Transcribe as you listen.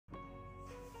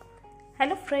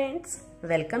Hello friends,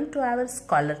 welcome to our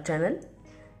Scholar channel.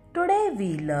 Today we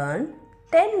learn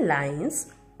 10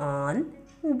 lines on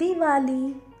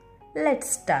Diwali.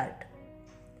 Let's start.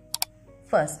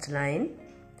 First line.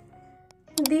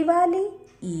 Diwali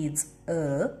is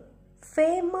a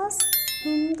famous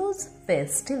Hindu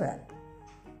festival.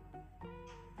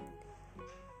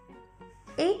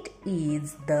 It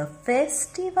is the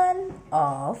festival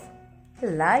of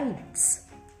lights.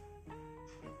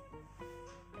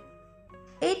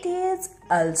 It is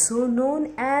also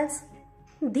known as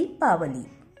Diwali.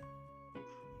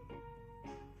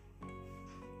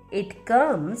 It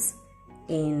comes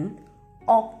in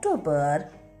October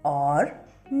or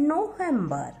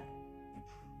November.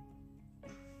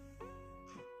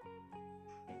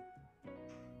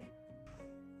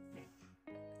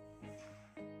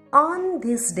 On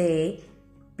this day,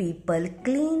 people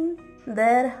clean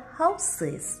their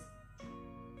houses.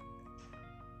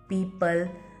 People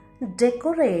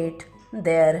decorate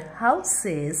their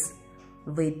houses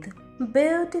with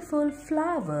beautiful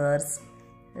flowers,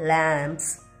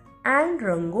 lamps, and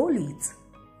rangolis.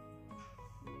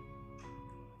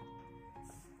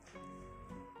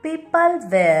 People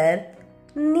wear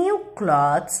new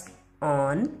clothes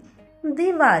on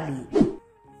Diwali.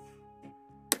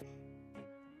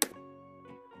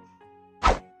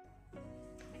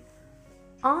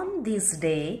 On this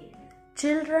day,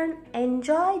 children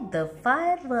enjoy the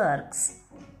fireworks.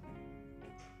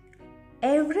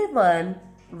 Everyone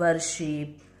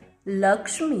worship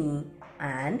Lakshmi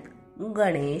and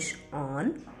Ganesh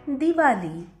on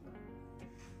Diwali.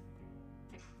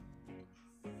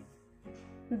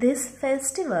 This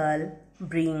festival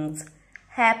brings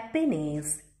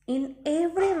happiness in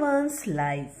everyone's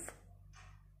life.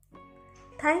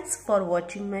 Thanks for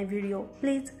watching my video.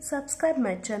 Please subscribe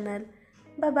my channel.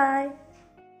 Bye bye.